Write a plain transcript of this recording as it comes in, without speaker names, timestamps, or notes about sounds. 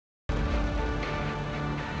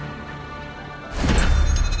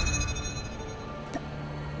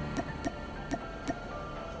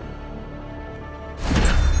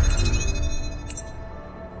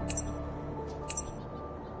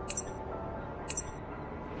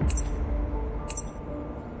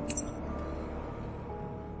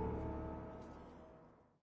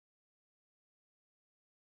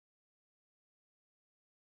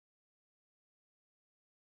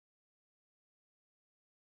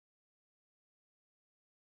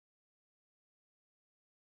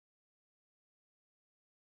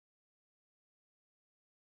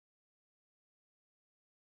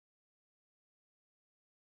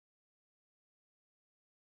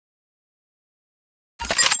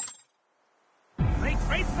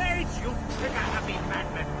Great Sage, you trigger-happy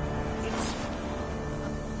madman.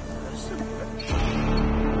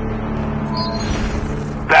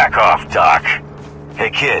 Back off, Doc. Hey,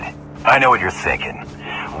 kid, I know what you're thinking.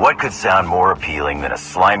 What could sound more appealing than a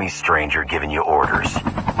slimy stranger giving you orders?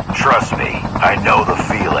 Trust me, I know the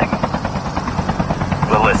feeling.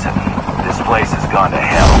 But listen, this place has gone to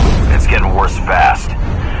hell, and it's getting worse fast.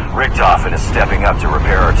 Richtofen is stepping up to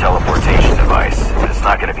repair our teleportation device, and it's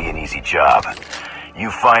not going to be an easy job. You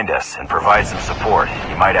find us and provide some support,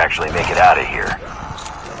 you might actually make it out of here.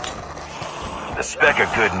 The speck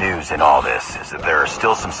of good news in all this is that there are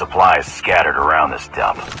still some supplies scattered around this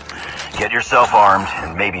dump. Get yourself armed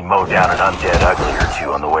and maybe mow down an undead ugly or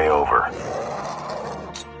two on the way over.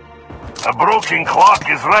 A broken clock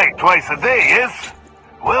is right twice a day, yes?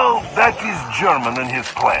 Well, that is German in his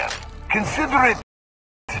plan. Consider it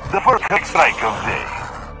the first strike of day.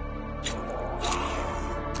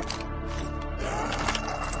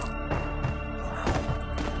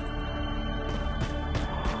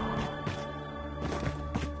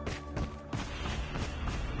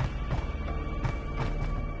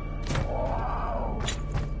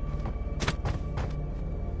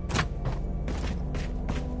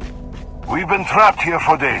 We've been trapped here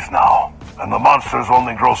for days now, and the monsters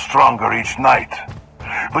only grow stronger each night.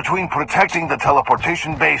 Between protecting the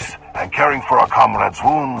teleportation base and caring for our comrades'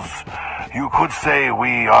 wounds, you could say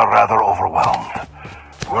we are rather overwhelmed.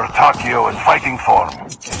 We're Takio in fighting form.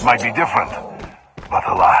 It might be different, but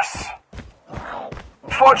alas.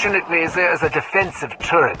 Fortunately, there is a defensive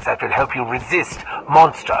turret that will help you resist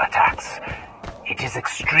monster attacks. It is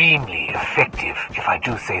extremely effective, if I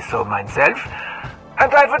do say so myself,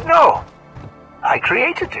 and I would know. I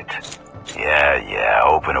created it. Yeah,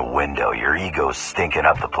 open a window. Your ego's stinking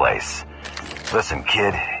up the place. Listen,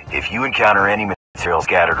 kid, if you encounter any materials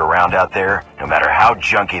scattered around out there, no matter how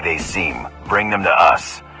junky they seem, bring them to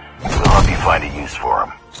us. We'll help you find a use for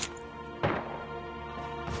them.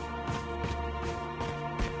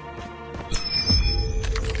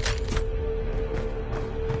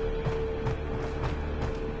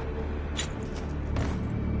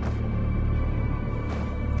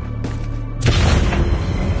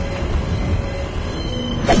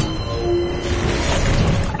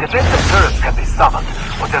 Defensive turrets can be summoned,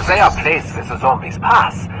 but if they are placed where the zombies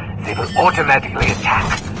pass, they will automatically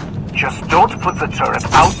attack. Just don't put the turret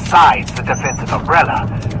outside the defensive umbrella.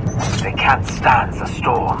 They can't stand the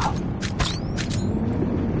storm.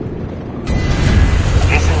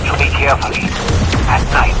 Listen to me carefully. At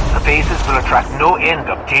night, the bases will attract no end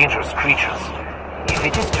of dangerous creatures. If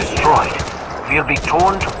it is destroyed, we'll be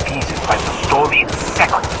torn to pieces by the storm in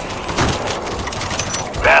seconds.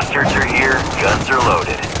 Bastards are here, guns are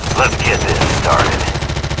loaded. Let's get this started.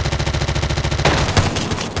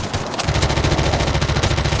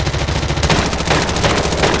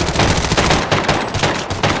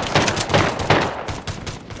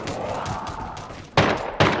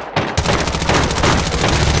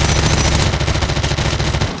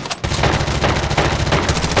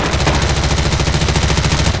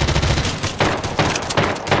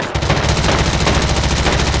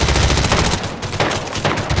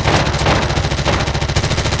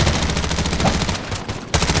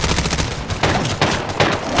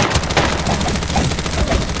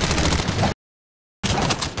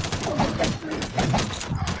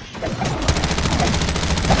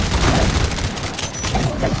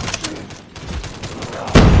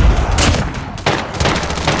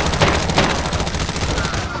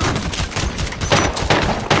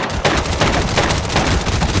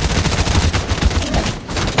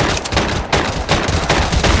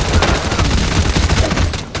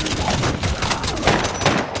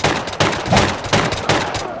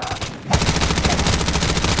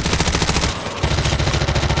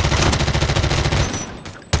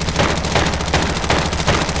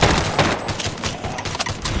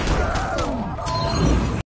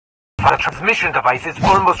 The transmission device is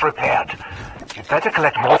almost repaired. You'd better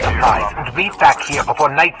collect more supplies and meet back here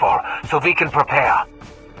before nightfall so we can prepare.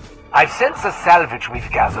 I've sent the salvage we've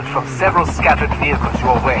gathered from several scattered vehicles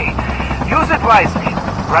your way. Use it wisely.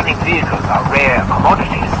 Running vehicles are rare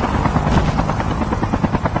commodities.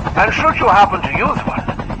 And should you happen to use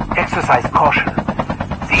one, exercise caution.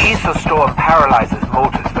 The ether storm paralyzes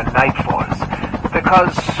motors when night falls.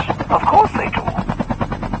 Because, of course they do.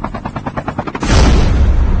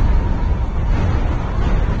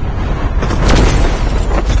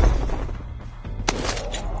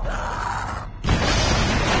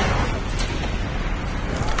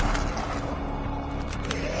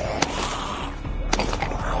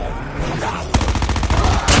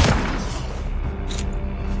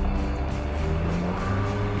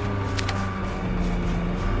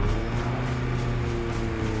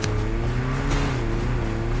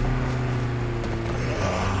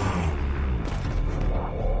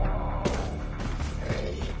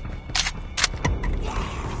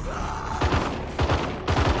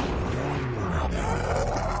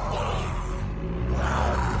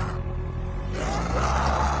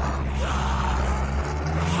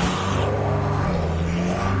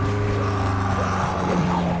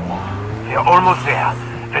 We are almost there.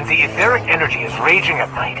 When the etheric energy is raging at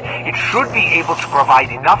night, it should be able to provide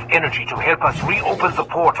enough energy to help us reopen the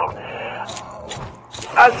portal.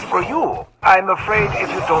 As for you, I'm afraid if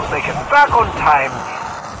you don't make it back on time,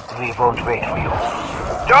 we won't wait for you.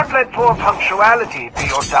 Don't let poor punctuality be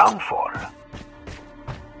your downfall.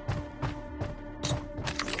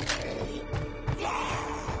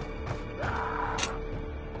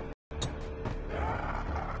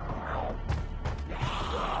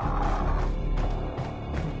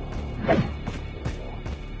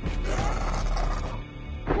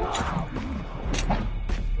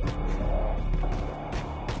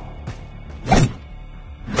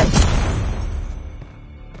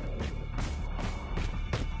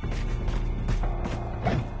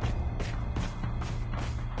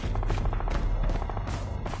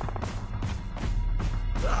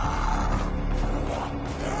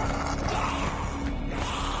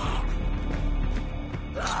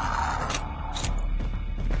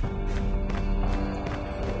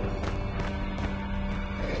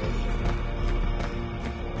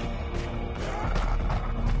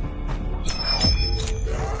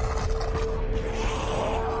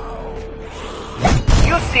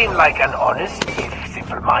 Seem like an honest, if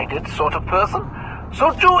simple-minded sort of person,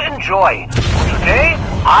 so do enjoy. Today,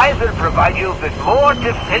 I will provide you with more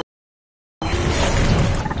defense.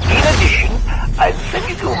 In addition, I'll send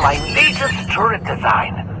you my latest turret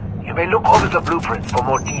design. You may look over the blueprints for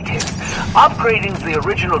more details. Upgrading the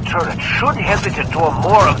original turret should help it endure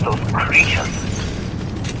more of those creatures.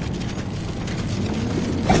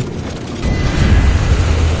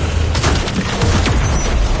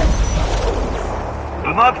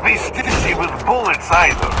 Do not be stingy with bullets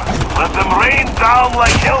either. Let them rain down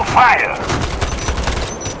like hellfire.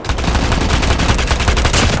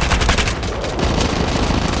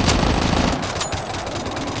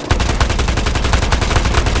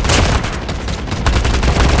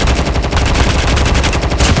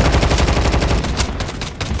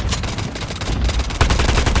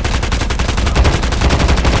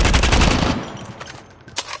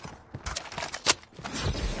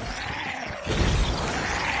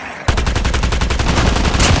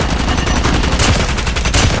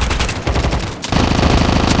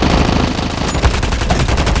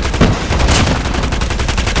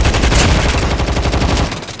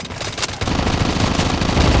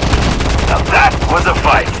 Was a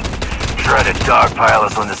fight. Try to dogpile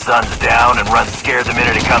us when the sun's down and run scared the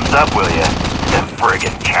minute it comes up, will ya? Them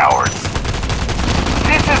friggin' cowards.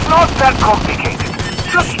 This is not that complicated.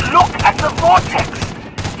 Just look at the vortex.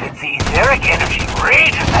 When the etheric energy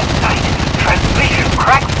rages at night, transmission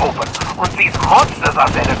cracks open, and these monsters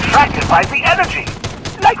are then attracted by the energy.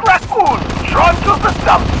 Like raccoons drawn to the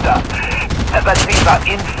dumpster. But these are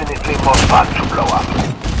infinitely more fun to blow up.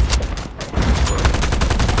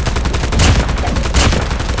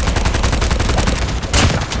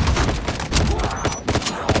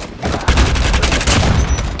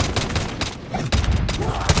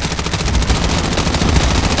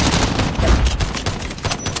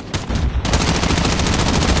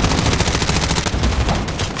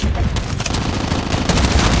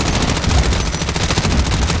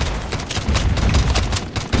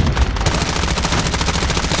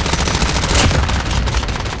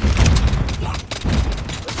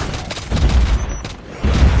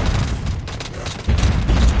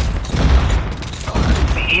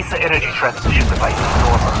 Energy transmission device is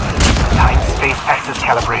normal. Time-space axis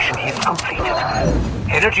calibration is completed.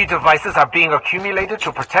 Energy devices are being accumulated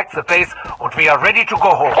to protect the base, and we are ready to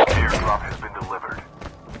go home. Airdrop has been delivered.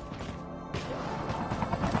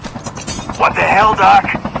 What the hell, Doc?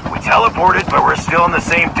 We teleported, but we're still in the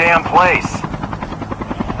same damn place.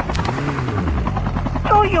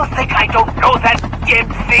 Do you think I don't know that,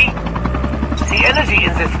 Dempsey? The energy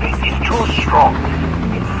in this space is too strong.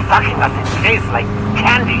 Sucking us in place like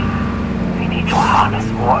candy. We need to harness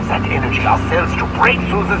more of that energy ourselves to break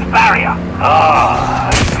through this barrier. Ah,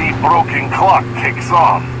 I see broken clock ticks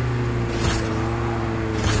on.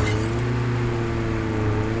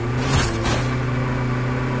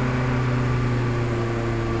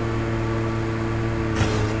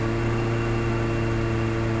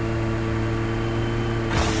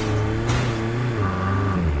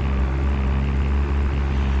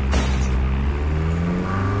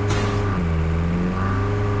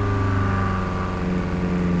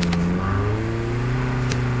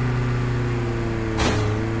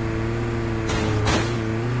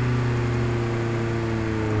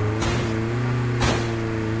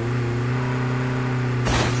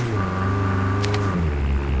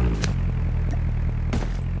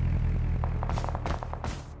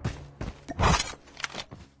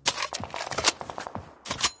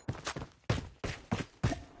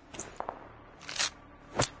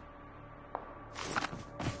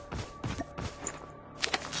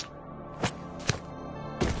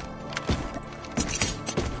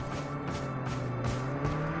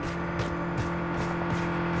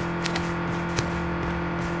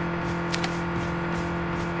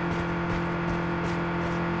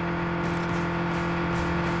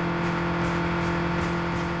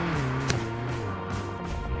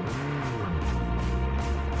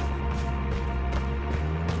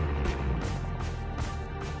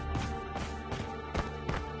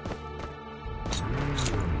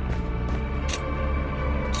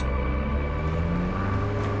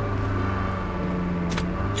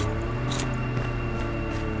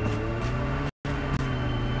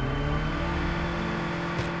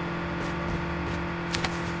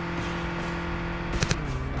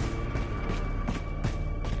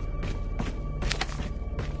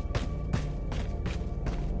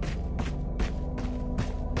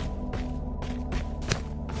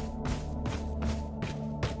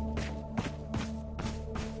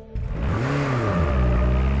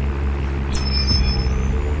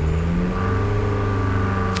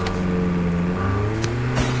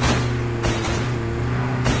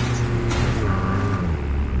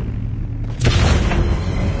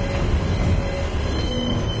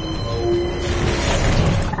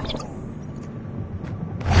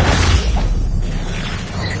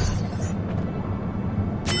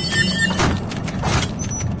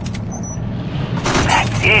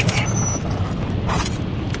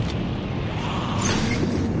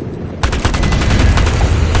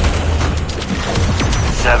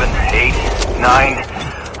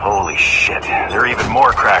 Holy shit. There are even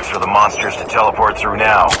more cracks for the monsters to teleport through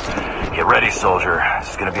now. Get ready, soldier. This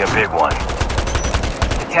is gonna be a big one.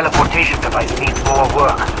 The teleportation device needs more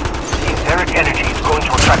work. The etheric energy is going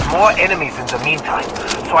to attract more enemies in the meantime,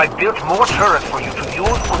 so I built more turrets for you to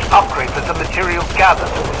use and upgrade with the materials gathered.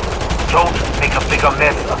 Don't make a bigger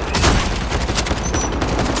mess of this.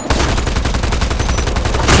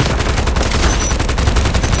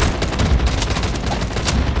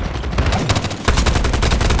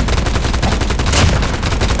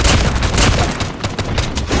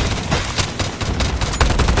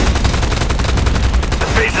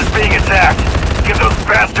 Being attacked. Get those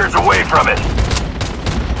bastards away from it.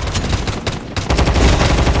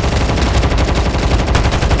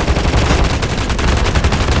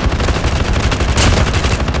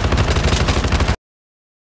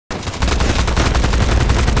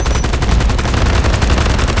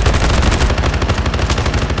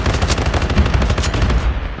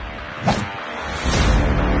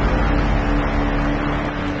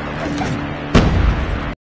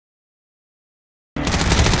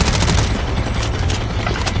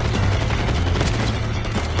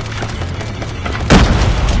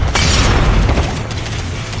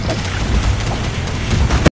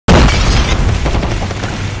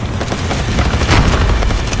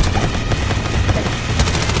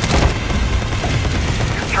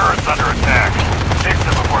 Under attack. Fix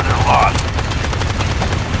them before they're lost.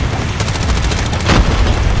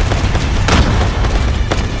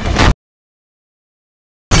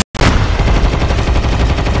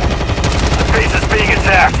 The base is being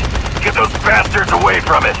attacked. Get those bastards away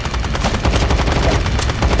from it.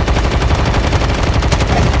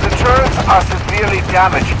 The turrets are severely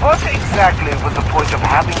damaged. What exactly was the point of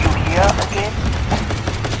having you here again?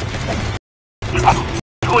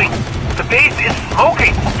 The base is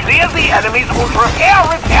smoking! Clear the enemies or repair!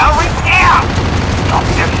 Stop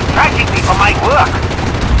distracting me from my work!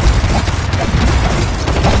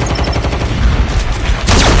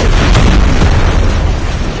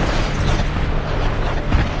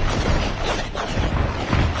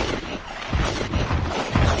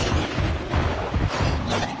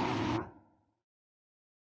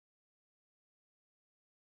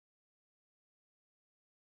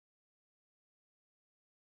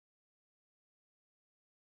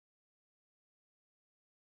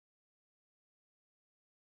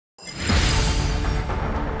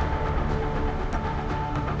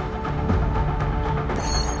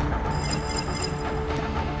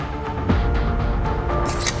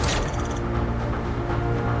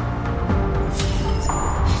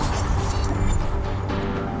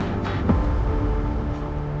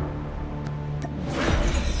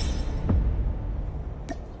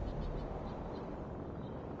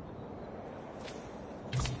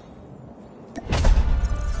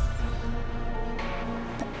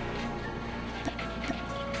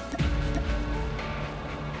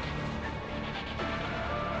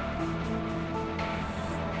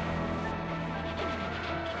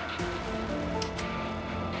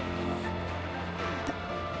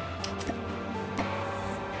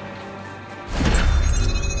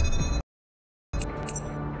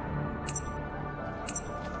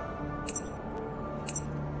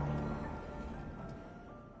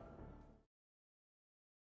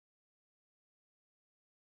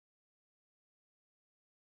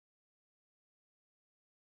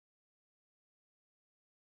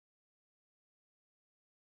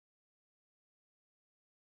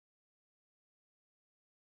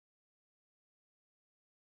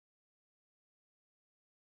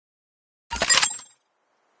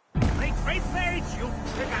 Great rage, you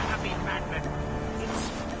trigger-happy madman!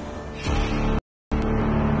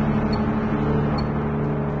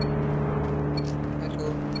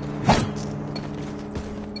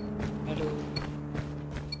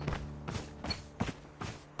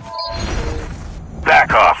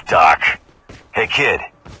 Back off, Doc. Hey, kid,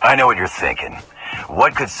 I know what you're thinking.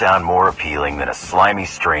 What could sound more appealing than a slimy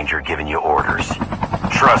stranger giving you orders?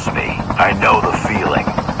 Trust me, I know the feeling.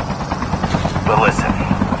 But listen,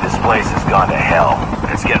 this place has gone to hell,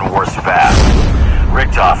 and it's getting worse fast.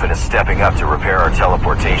 Richtofen is stepping up to repair our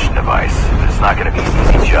teleportation device, but it's not going to be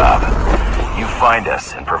an easy job. You find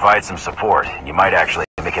us and provide some support, and you might actually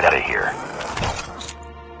make it out of here.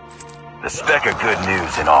 The speck of good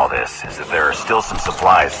news in all this is that there are still some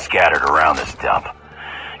supplies scattered around this dump.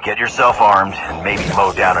 Get yourself armed and maybe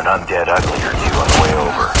mow down an undead ugly or two on the way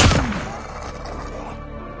over.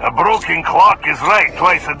 A broken clock is right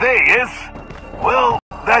twice a day, yes? Well,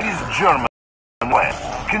 that is German way.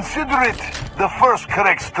 Consider it the first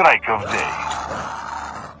correct strike of day.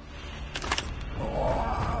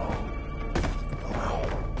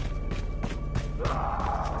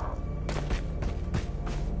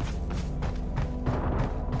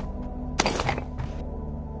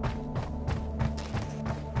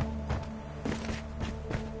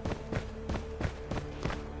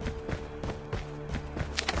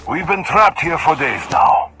 We've been trapped here for days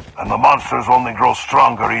now, and the monsters only grow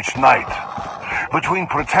stronger each night. Between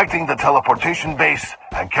protecting the teleportation base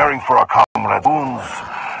and caring for our comrades' wounds,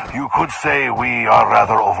 you could say we are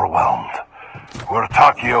rather overwhelmed. We're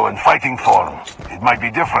Takio in fighting form. It might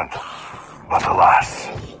be different, but alas.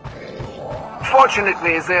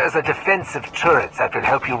 Fortunately, there is a defensive turret that will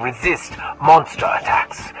help you resist monster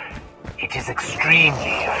attacks. It is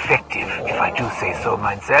extremely effective, if I do say so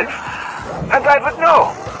myself. And I would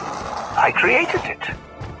know. I created it.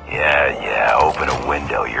 Yeah, open a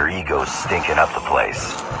window. Your ego's stinking up the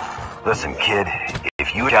place. Listen, kid,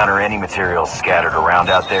 if you encounter any materials scattered around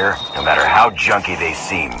out there, no matter how junky they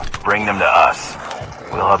seem, bring them to us.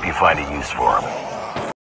 We'll help you find a use for them.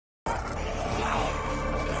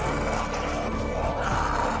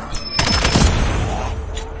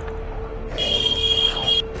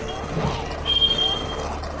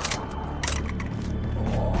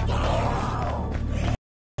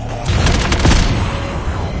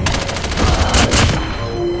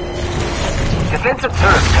 Defensive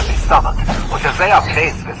turrets can be summoned, but if they are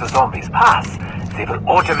placed as the zombies pass, they will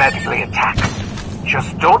automatically attack.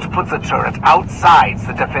 Just don't put the turret outside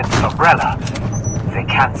the defensive umbrella. They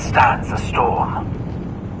can't stand the storm.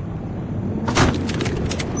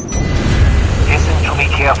 Listen to me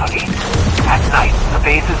carefully. At night, the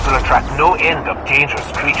bases will attract no end of dangerous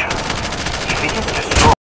creatures. If it is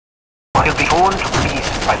destroyed, it will be torn to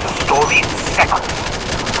pieces by the storm in seconds.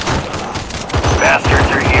 Bastards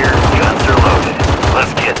are here. Guns are loaded.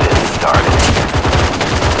 Let's get this started.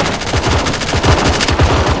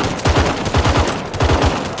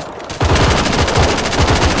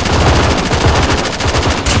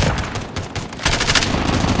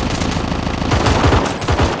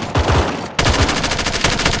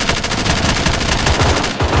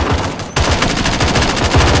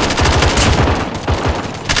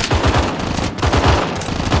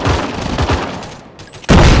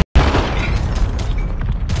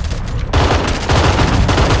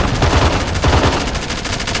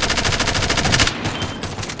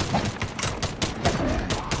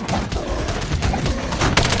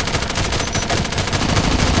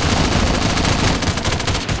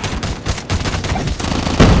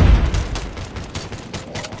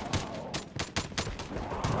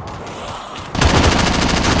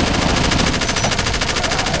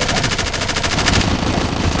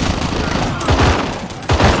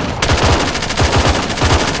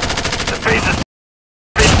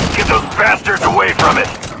 Bastards away from it!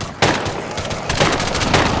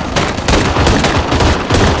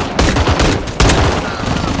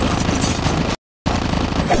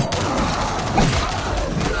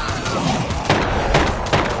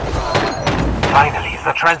 Finally,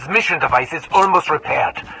 the transmission device is almost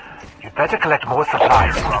repaired. You'd better collect more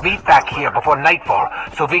supplies and meet back here before nightfall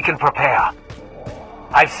so we can prepare.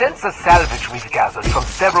 I've sent the salvage we've gathered from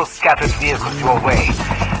several scattered vehicles your way.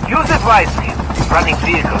 Use it wisely. Running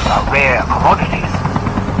vehicles are rare commodities.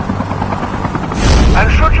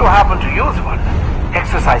 And should you happen to use one,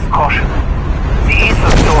 exercise caution. The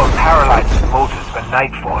ether storm paralyzes motors when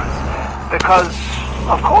night falls, because,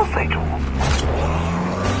 of course they do.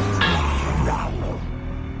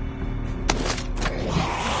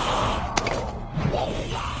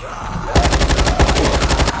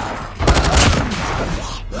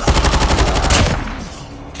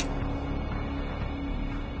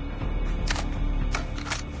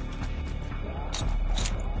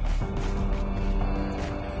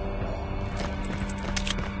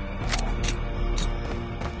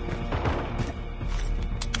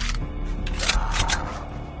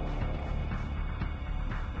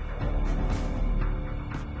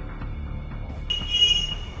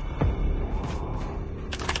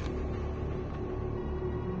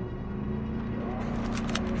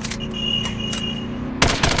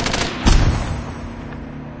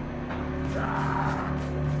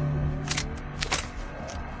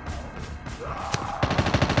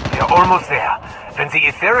 Almost there. When the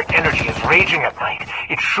etheric energy is raging at night,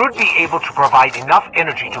 it should be able to provide enough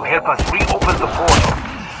energy to help us reopen the portal.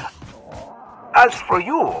 As for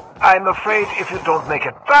you, I'm afraid if you don't make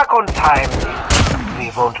it back on time,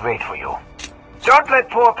 we won't wait for you. Don't let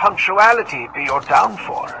poor punctuality be your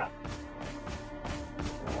downfall.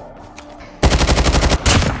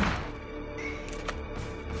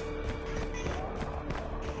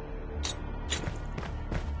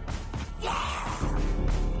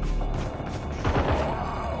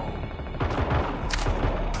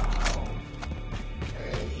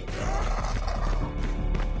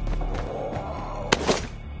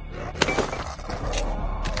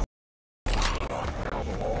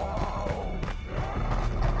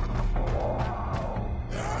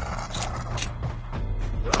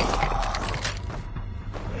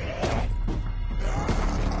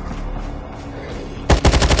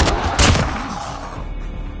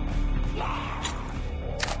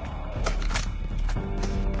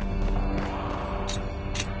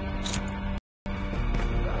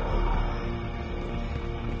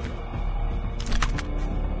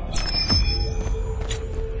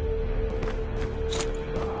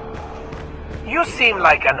 You seem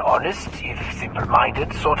like an honest, if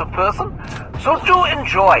simple-minded sort of person. So do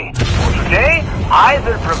enjoy. Today, I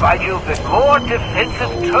will provide you with more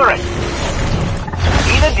defensive turrets.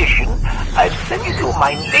 In addition, I've sent you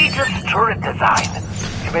my latest turret design.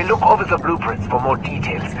 You may look over the blueprints for more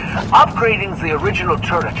details. Upgrading the original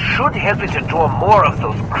turret should help it endure more of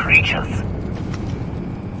those creatures.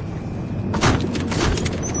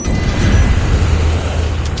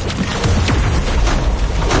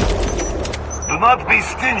 Do not be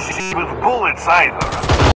stingy with bullets either.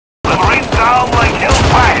 They'll rain down like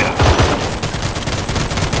hellfire.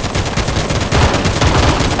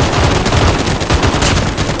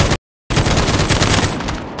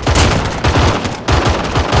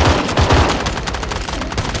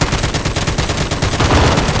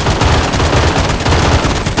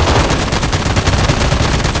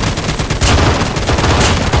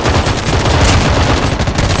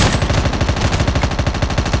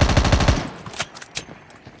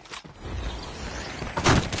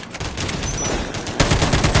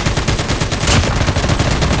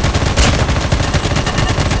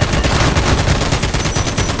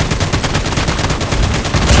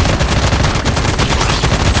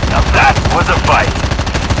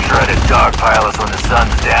 Dogpile us when the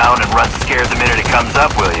sun's down and run scared the minute it comes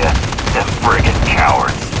up, will ya? Them friggin'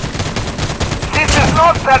 cowards. This is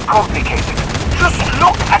not that complicated. Just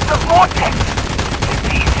look at the vortex.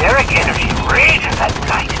 The etheric energy rages at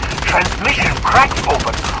night. Transmission cracks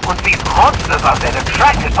open, and these monsters are then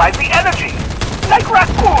attracted by the energy. Like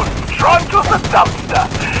raccoons drawn to the dumpster.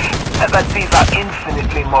 But these are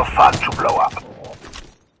infinitely more fun to blow up.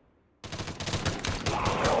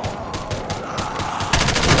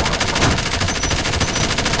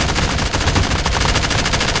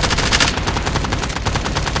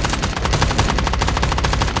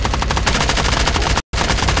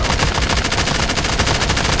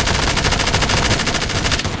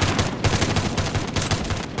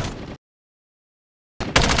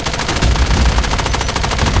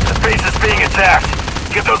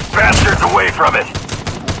 Get those bastards away from it!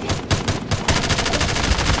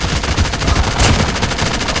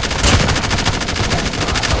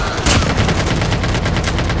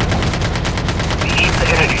 The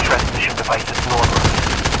energy transmission device is normal.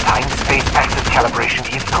 Time-space axis calibration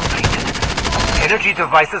is completed. Energy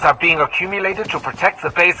devices are being accumulated to protect the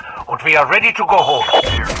base, and we are ready to go home.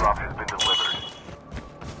 Airdrop has been delivered.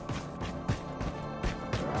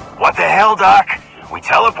 What the hell, Doc? We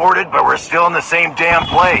teleported, but we're still in the same damn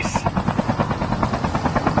place.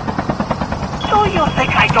 Do you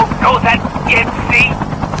think I don't know that, Gypsy?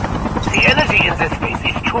 The energy in this space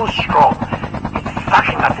is too strong. It's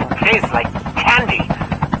sucking us in place like candy.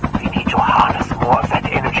 We need to harness more of that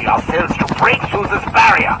energy ourselves to break through this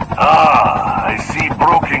barrier. Ah, I see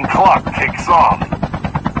broken clock ticks on.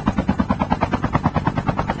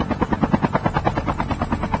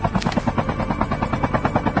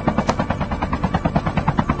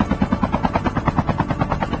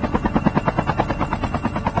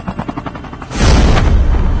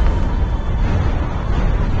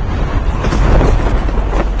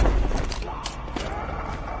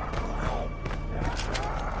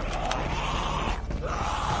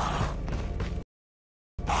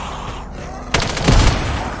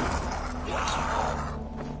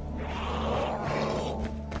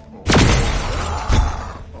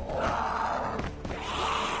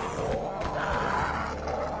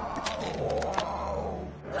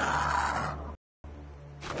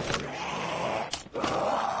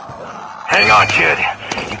 Hang on, kid.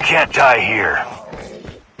 You can't die here.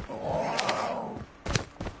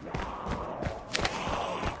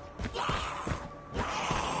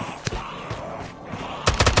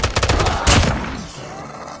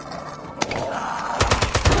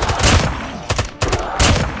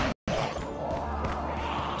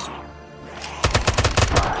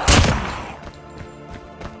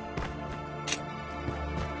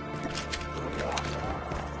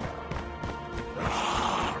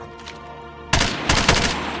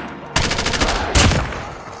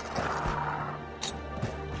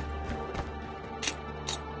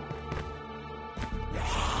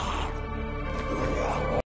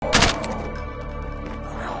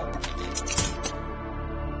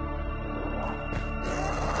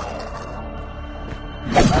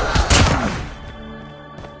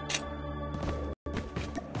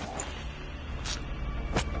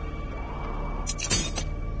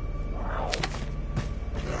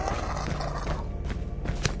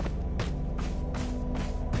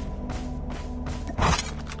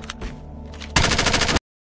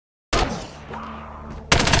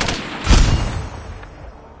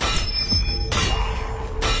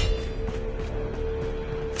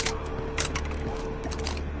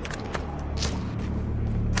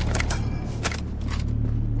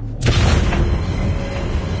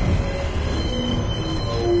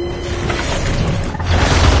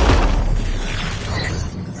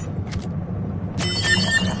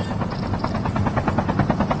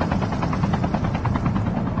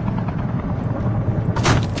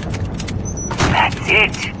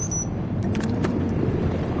 hit.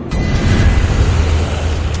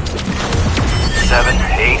 7,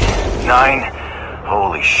 8, 9.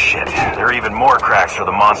 Holy shit. There are even more cracks for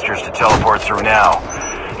the monsters to teleport through now.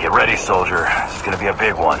 Get ready, soldier. This is gonna be a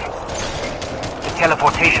big one. The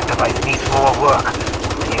teleportation device needs more work.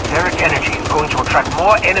 The etheric energy is going to attract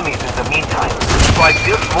more enemies in the meantime. So I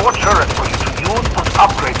built more turrets for you to use and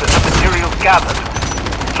upgrade with the materials gathered.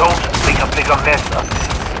 Don't make a bigger mess of this.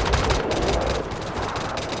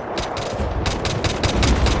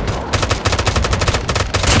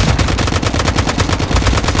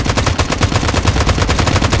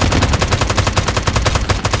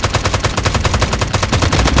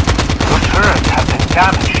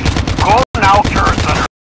 Damaged. Go now, turrets under.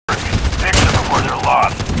 Fix them before they're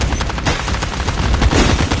lost.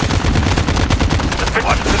 The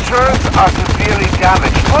turrets are severely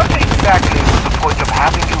damaged. What exactly was the point of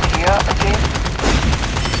having you here again?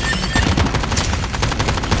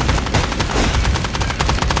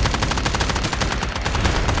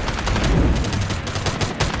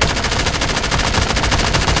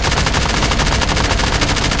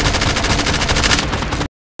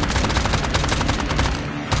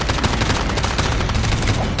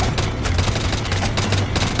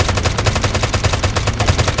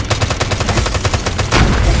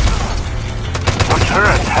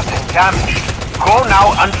 Damaged. Go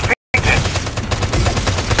now and fix it.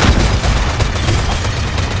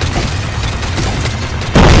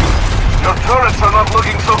 Your turrets are not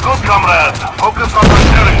looking so good, comrade. Focus on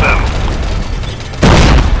repairing them.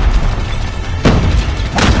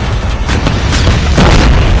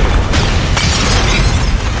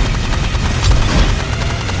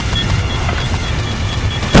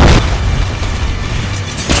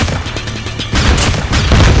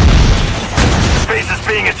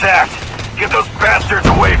 Being attacked. Get those bastards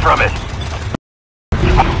away from it.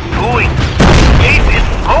 Doing. Base is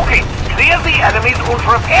smoking. Clear the enemies and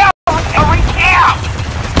prepare to repair.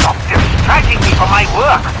 Stop distracting me from my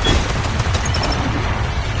work.